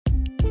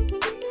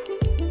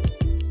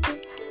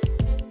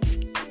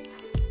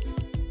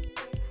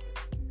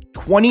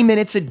20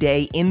 minutes a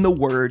day in the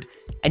Word,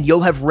 and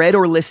you'll have read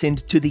or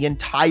listened to the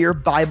entire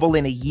Bible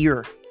in a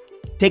year.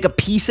 Take a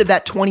piece of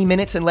that 20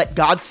 minutes and let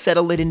God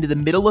settle it into the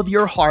middle of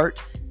your heart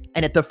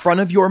and at the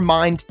front of your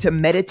mind to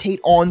meditate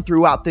on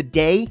throughout the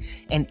day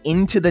and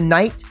into the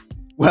night.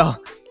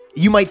 Well,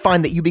 you might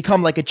find that you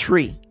become like a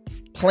tree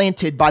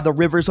planted by the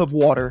rivers of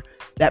water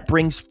that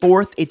brings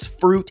forth its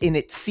fruit in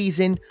its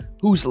season,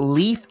 whose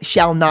leaf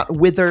shall not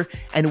wither,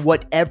 and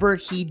whatever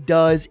he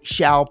does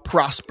shall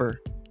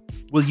prosper.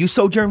 Will you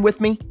sojourn with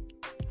me?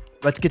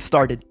 Let's get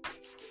started.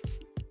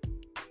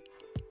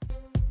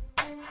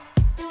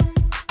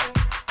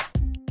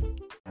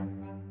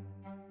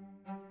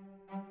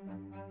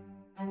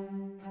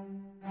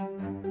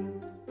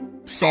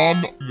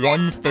 Psalm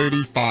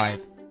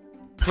 135.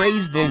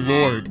 Praise the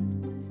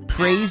Lord.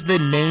 Praise the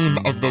name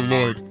of the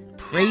Lord.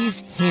 Praise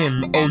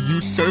him, O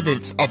you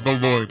servants of the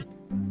Lord.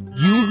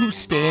 You who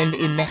stand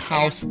in the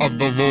house of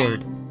the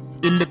Lord,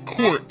 in the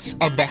courts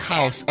of the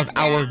house of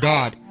our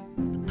God.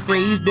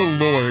 Praise the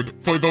Lord,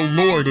 for the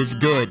Lord is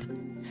good.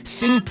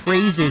 Sing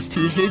praises to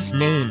his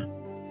name,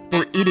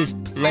 for it is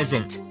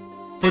pleasant.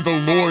 For the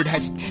Lord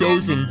has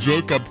chosen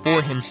Jacob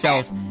for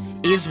himself,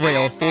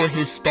 Israel for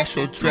his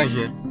special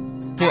treasure.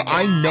 For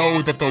I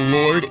know that the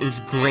Lord is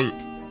great,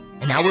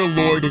 and our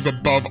Lord is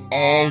above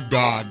all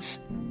gods.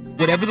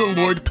 Whatever the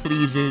Lord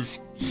pleases,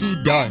 he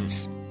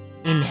does,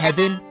 in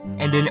heaven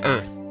and in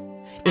earth,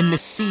 in the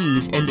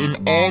seas and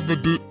in all the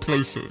deep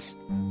places.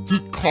 He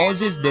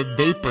causes the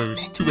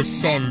vapors to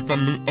ascend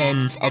from the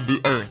ends of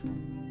the earth.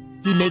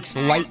 He makes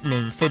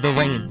lightning for the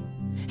rain.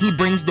 He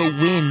brings the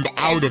wind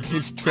out of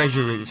his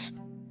treasuries.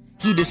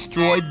 He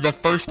destroyed the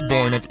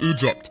firstborn of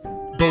Egypt,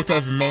 both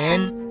of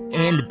man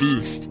and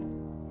beast.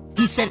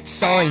 He sent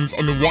signs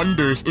and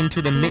wonders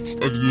into the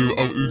midst of you,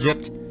 O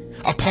Egypt,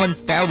 upon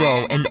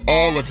Pharaoh and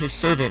all of his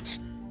servants.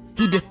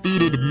 He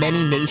defeated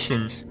many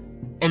nations,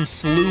 and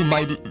slew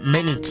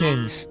many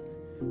kings,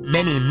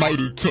 many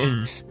mighty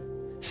kings.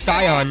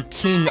 Sihon,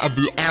 king of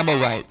the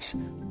Amorites,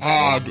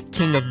 Og,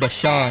 king of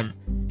Bashan,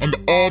 and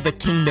all the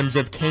kingdoms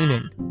of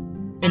Canaan,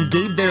 and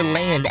gave their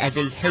land as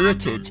a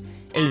heritage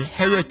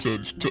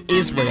to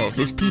Israel,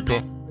 his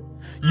people.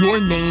 Your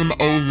name,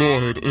 O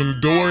Lord,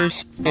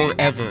 endures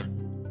forever.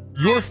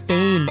 Your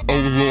fame, O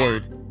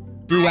Lord,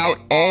 throughout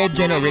all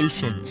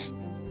generations.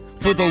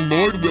 For the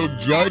Lord will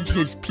judge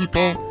his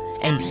people,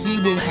 and he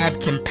will have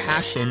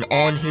compassion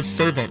on his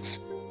servants.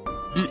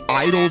 The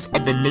idols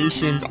of the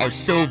nations are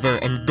silver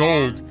and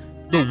gold,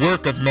 the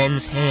work of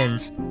men's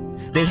hands.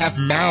 They have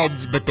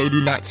mouths, but they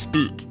do not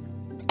speak.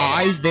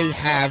 Eyes they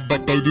have,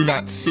 but they do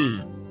not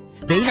see.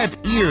 They have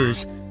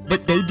ears,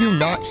 but they do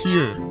not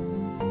hear.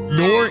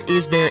 Nor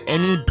is there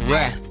any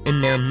breath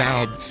in their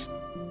mouths.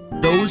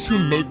 Those who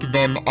make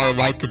them are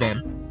like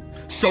them.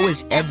 So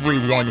is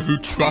everyone who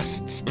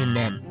trusts in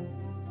them.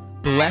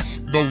 Bless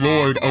the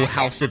Lord, O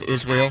house of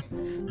Israel.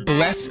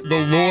 Bless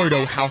the Lord,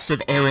 O house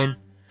of Aaron.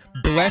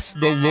 Bless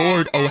the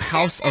Lord, O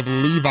house of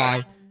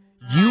Levi.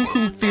 You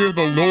who fear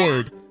the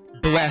Lord,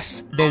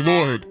 bless the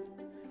Lord.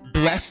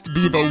 Blessed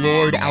be the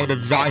Lord out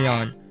of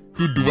Zion,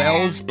 who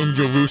dwells in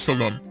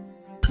Jerusalem.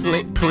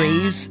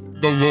 Praise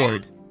the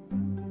Lord.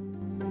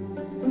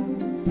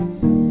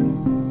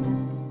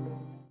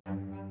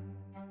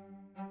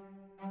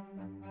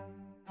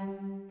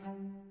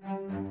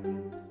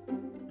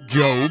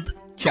 Job,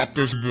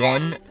 chapters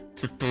 1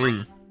 to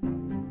 3.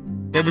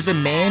 There was a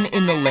man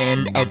in the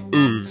land of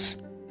Uz,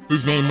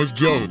 whose name was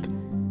Job,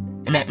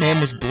 and that man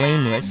was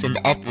blameless and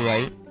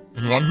upright,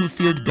 and one who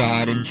feared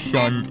God and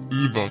shunned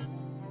evil.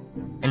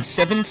 And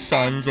 7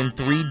 sons and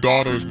 3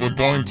 daughters were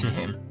born to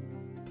him.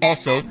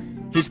 Also,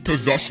 his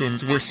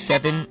possessions were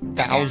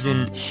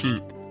 7,000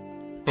 sheep,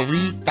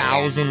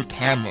 3,000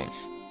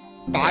 camels,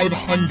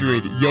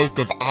 500 yoke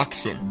of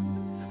oxen,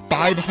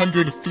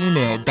 500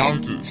 female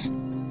donkeys,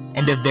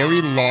 and a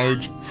very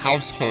large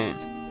household,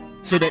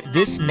 so that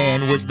this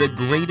man was the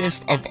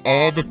greatest of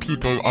all the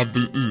people of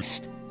the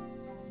East.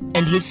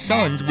 And his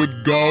sons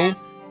would go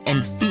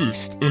and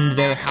feast in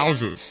their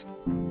houses,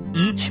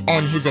 each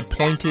on his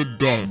appointed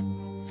day,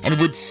 and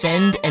would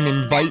send and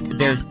invite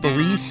their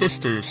 3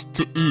 sisters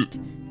to eat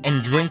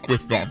and drink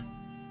with them.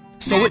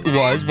 So it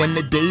was, when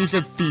the days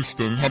of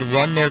feasting had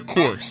run their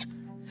course,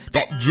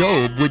 that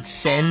Job would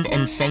send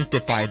and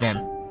sanctify them,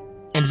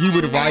 and he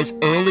would rise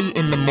early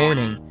in the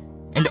morning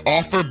and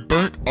offer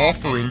burnt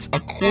offerings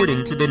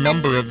according to the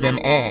number of them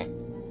all.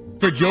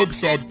 For Job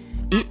said,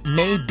 "It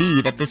may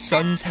be that the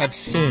sons have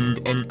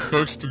sinned and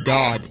cursed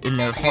God in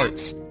their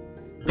hearts."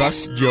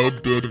 Thus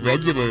Job did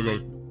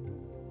regularly.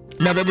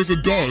 Now there was a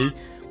day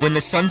when the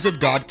sons of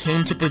God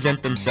came to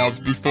present themselves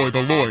before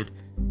the Lord,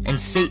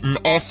 and Satan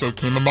also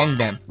came among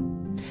them.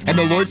 And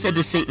the Lord said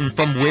to Satan,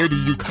 "From where do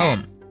you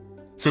come?"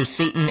 So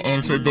Satan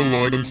answered the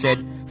Lord and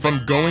said,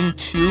 "From going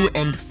to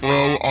and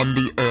fro on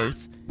the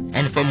earth,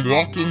 and from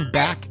walking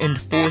back and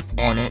forth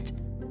on it."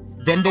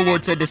 Then the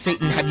Lord said to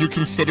Satan, "Have you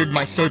considered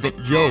my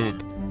servant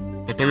Job,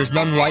 that there is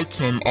none like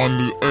him on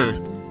the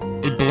earth,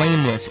 a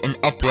blameless and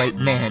upright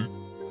man,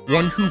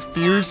 one who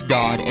fears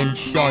God and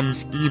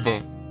shuns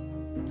evil?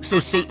 So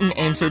Satan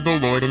answered the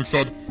Lord and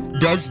said,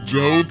 "Does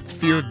Job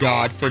fear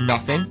God for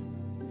nothing?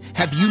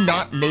 Have you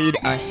not made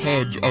a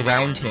hedge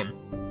around him,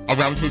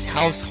 around his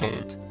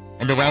household,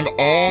 and around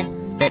all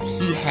that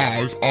he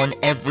has on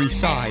every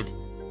side?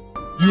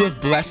 You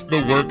have blessed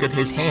the work of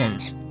his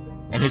hands,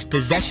 and his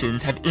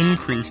possessions have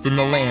increased in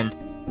the land.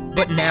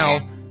 But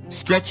now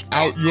stretch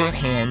out your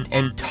hand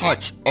and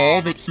touch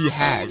all that he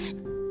has,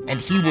 and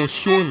he will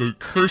surely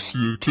curse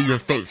you to your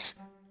face."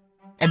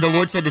 And the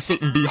Lord said to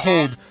Satan,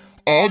 "Behold,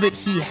 all that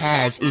he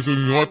has is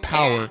in your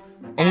power,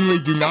 only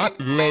do not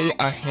lay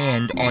a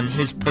hand on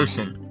his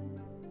person."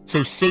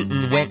 So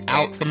Satan went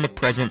out from the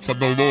presence of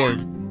the Lord.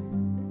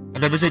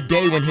 And there was a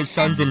day when his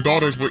sons and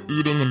daughters were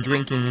eating and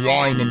drinking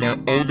wine in their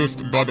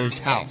oldest brother's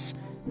house.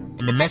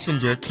 And the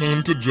messenger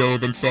came to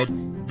Job and said,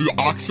 "The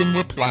oxen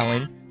were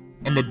plowing,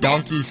 and the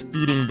donkeys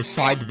feeding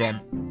beside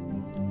them,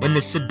 when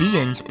the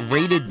Sabaeans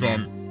raided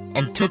them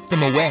and took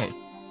them away.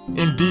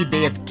 Indeed,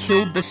 they have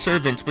killed the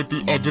servants with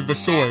the edge of the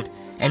sword,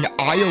 and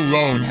I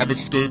alone have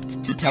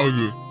escaped to tell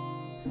you."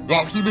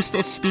 While he was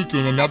still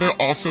speaking, another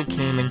also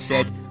came and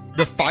said,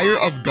 "The fire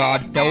of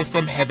God fell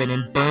from heaven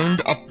and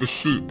burned up the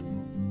sheep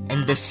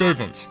and the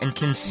servants and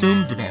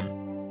consumed them,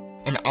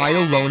 and I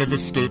alone have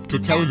escaped to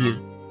tell you."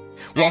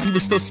 While he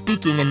was still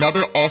speaking,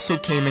 another also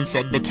came and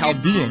said, "The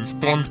Chaldeans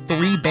formed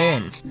 3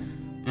 bands,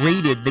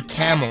 raided the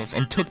camels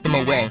and took them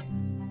away.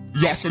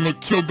 Yes, and they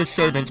killed the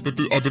servants with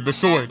the edge of the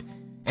sword,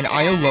 and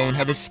I alone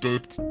have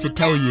escaped to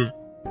tell you."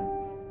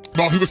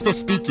 While he was still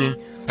speaking,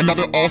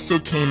 another also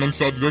came and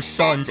said, "Your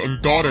sons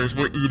and daughters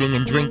were eating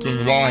and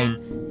drinking wine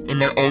in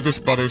their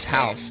oldest brother's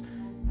house.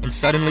 And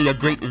suddenly a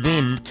great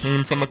wind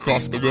came from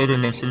across the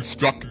wilderness and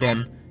struck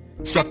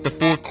the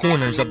 4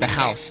 corners of the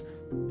house,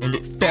 and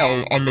it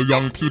fell on the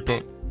young people,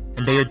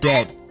 and they are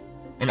dead,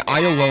 and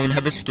I alone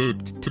have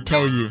escaped to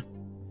tell you."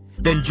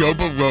 Then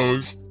Job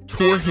arose,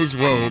 tore his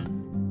robe,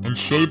 and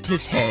shaved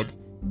his head,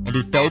 and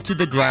he fell to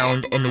the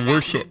ground and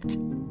worshipped,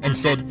 and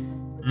said,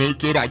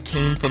 "Naked I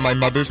came from my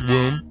mother's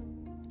womb,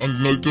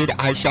 and naked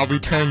I shall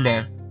return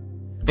there.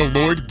 The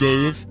Lord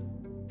gave,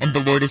 and the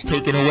Lord has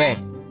taken away.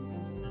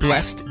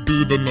 Blessed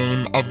be the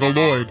name of the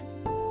Lord."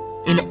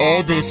 In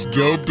all this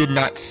Job did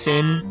not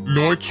sin,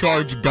 nor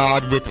charge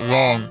God with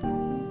wrong.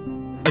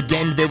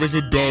 Again there was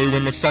a day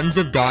when the sons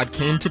of God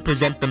came to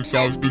present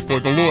themselves before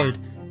the Lord,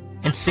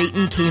 and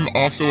Satan came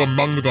also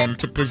among them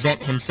to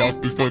present himself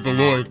before the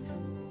Lord.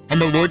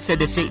 And the Lord said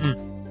to Satan,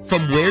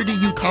 "From where do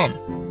you come?"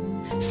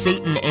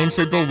 Satan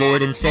answered the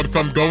Lord and said,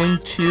 "From going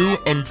to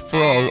and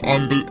fro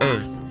on the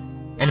earth,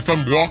 and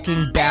from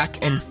walking back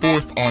and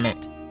forth on it."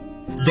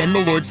 Then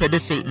the Lord said to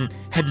Satan,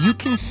 "Have you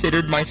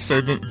considered my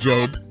servant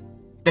Job,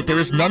 that there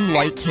is none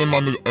like him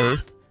on the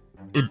earth,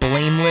 a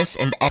blameless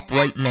and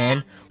upright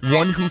man,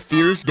 one who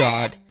fears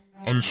God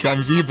and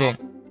shuns evil?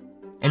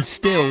 And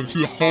still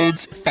he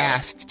holds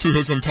fast to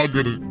his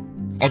integrity,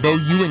 although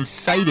you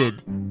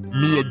incited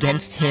me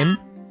against him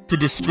to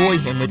destroy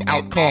him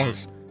without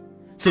cause."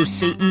 So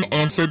Satan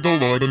answered the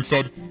Lord and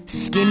said,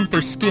 "Skin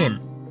for skin.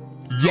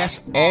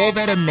 Yes, all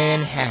that a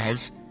man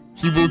has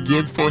he will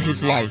give for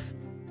his life.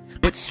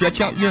 But stretch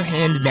out your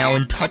hand now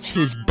and touch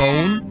his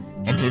bone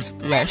and his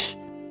flesh,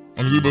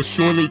 and he will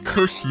surely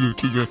curse you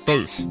to your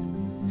face."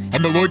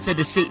 And the Lord said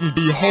to Satan,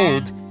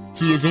 "Behold,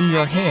 he is in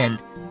your hand,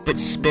 but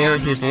spare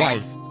his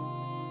life."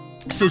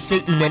 So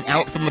Satan went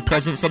out from the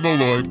presence of the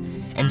Lord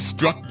and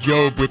struck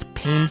Job with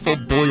painful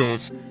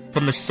boils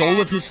from the sole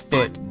of his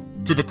foot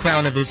to the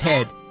crown of his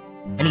head.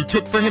 And he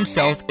took for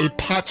himself a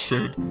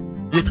potsherd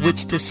with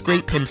which to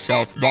scrape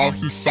himself while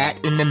he sat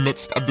in the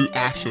midst of the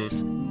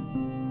ashes.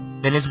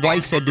 Then his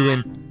wife said to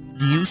him,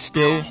 "Do you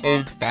still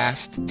hold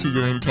fast to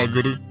your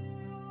integrity?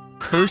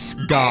 Curse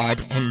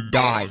God and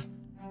die."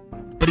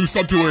 But he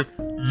said to her,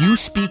 "You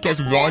speak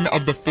as one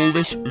of the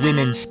foolish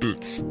women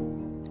speaks.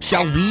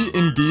 Shall we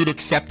indeed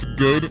accept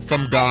good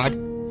from God,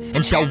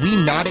 and shall we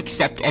not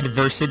accept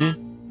adversity?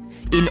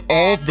 In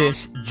all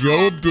this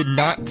Job did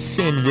not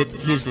sin with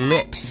his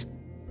lips."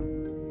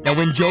 Now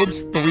when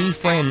Job's 3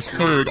 friends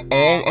heard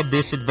all of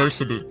this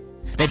adversity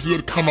that he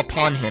had come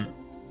upon him,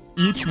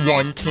 each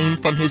one came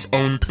from his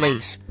own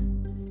place: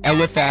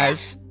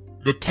 Eliphaz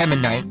the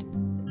Temanite,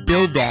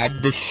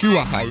 Bildad the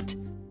Shuahite,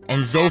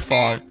 and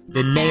Zophar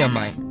the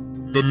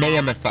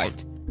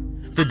Naamathite.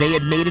 For they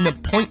had made an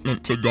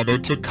appointment together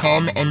to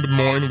come and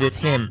mourn with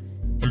him,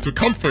 and to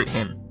comfort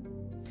him.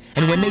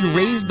 And when they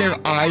raised their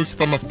eyes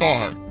from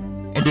afar,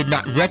 and did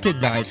not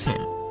recognize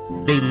him,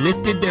 they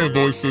lifted their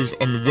voices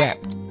and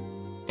wept.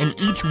 And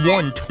each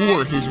one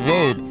tore his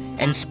robe,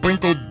 and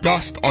sprinkled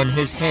dust on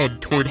his head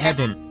toward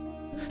heaven.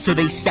 So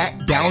they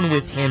sat down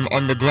with him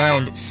on the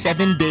ground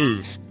 7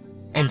 days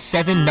and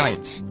 7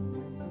 nights,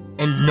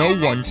 and no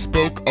one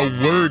spoke a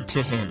word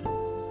to him,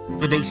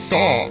 for they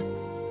saw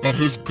that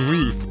his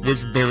grief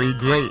was very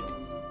great.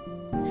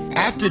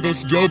 After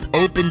this Job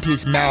opened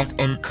his mouth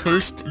and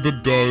cursed the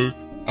day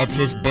of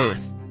his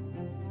birth.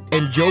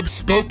 And Job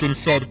spoke and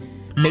said,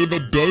 "May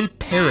the day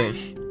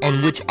perish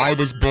on which I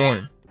was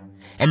born,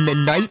 and the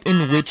night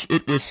in which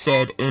it was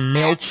said, a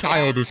male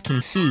child is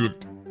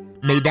conceived,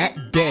 may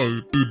that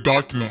day be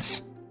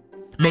darkness.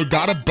 May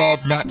God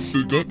above not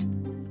seek it,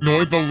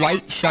 nor the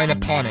light shine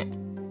upon it.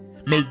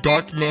 May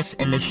darkness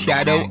and the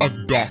shadow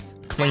of death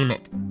claim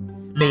it.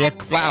 May a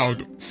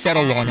cloud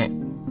settle on it.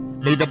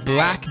 May the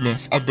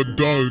blackness of the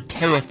day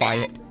terrify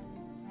it.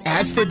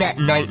 As for that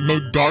night, may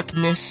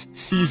darkness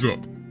seize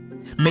it.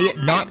 May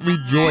it not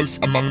rejoice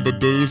among the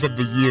days of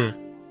the year.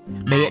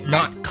 May it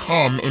not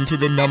come into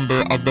the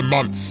number of the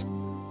months.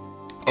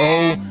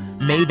 Oh,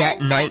 may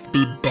that night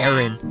be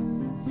barren.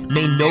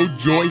 May no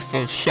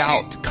joyful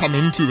shout come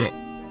into it.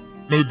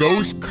 May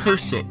those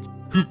curse it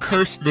who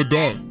curse the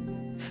day,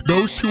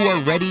 those who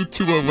are ready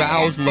to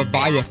arouse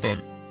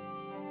Leviathan.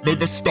 May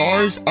the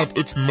stars of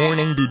its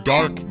morning be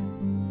dark.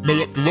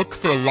 May it look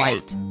for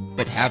light,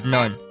 but have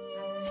none,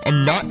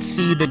 and not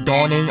see the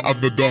dawning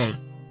of the day,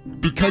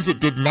 because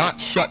it did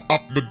not shut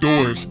up the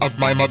doors of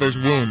my mother's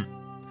womb,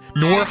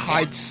 nor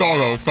hide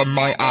sorrow from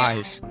my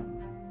eyes.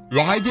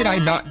 Why did I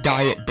not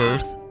die at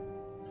birth?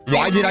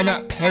 Why did I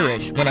not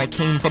perish when I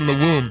came from the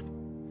womb?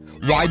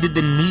 Why did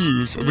the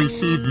knees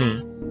receive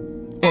me?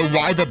 Or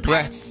why the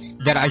breasts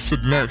that I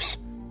should nurse?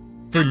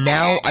 For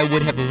now I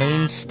would have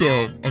lain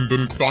still and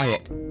been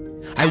quiet.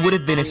 I would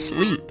have been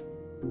asleep.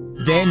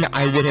 Then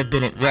I would have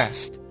been at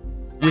rest,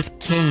 with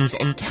kings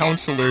and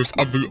counselors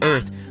of the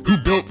earth who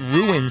built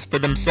ruins for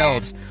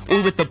themselves,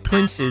 or with the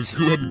princes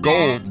who had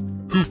gold,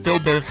 who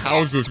filled their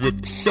houses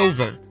with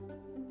silver.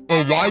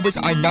 Or why was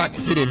I not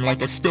hidden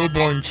like a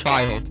stillborn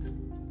child,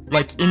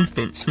 like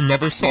infants who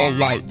never saw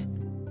light?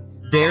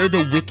 There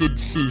the wicked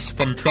cease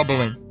from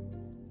troubling,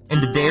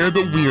 and there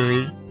the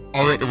weary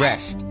are at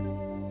rest.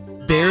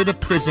 There the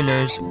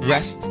prisoners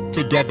rest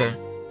together.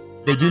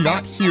 They do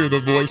not hear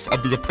the voice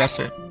of the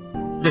oppressor.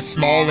 The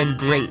small and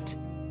great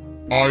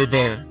are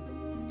there,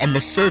 and the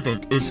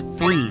servant is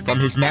free from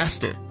his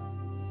master.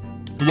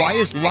 Why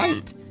is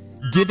light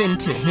given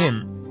to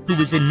him who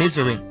is in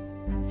misery,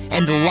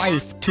 and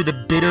life to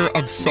the bitter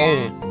of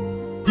soul,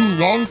 who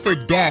long for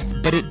death,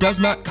 but it does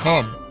not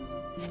come,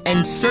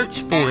 and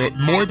search for it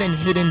more than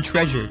hidden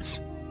treasures,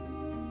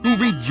 who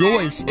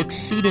rejoice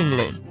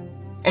exceedingly,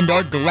 and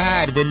are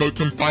glad when they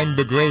can find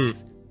the grave?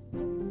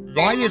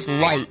 Why is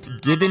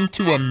light given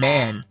to a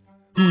man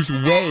whose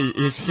way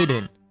is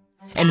hidden,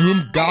 and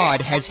whom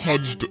God has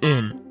hedged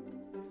in?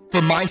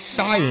 For my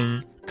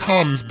sighing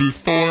comes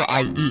before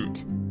I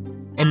eat,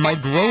 and my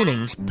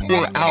groanings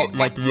pour out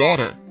like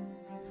water.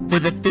 For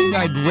the thing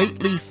I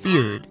greatly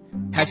feared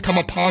has come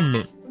upon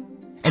me,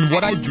 and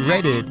what I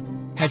dreaded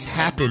has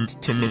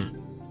happened to me.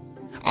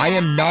 I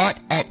am not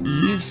at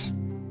ease,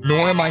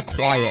 nor am I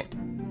quiet.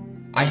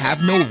 I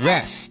have no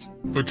rest,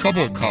 for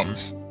trouble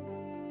comes.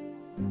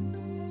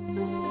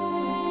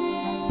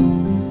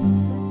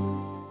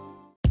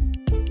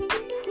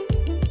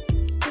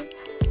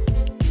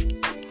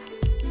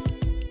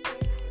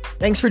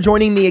 Thanks for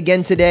joining me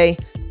again today.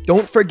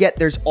 Don't forget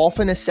there's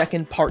often a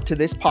second part to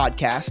this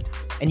podcast,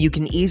 and you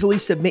can easily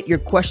submit your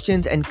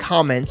questions and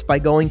comments by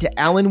going to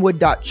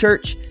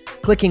allenwood.church,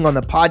 clicking on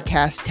the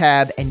podcast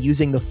tab, and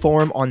using the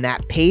form on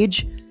that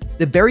page.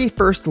 The very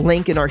first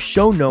link in our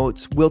show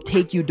notes will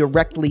take you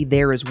directly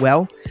there as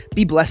well.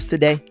 Be blessed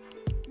today.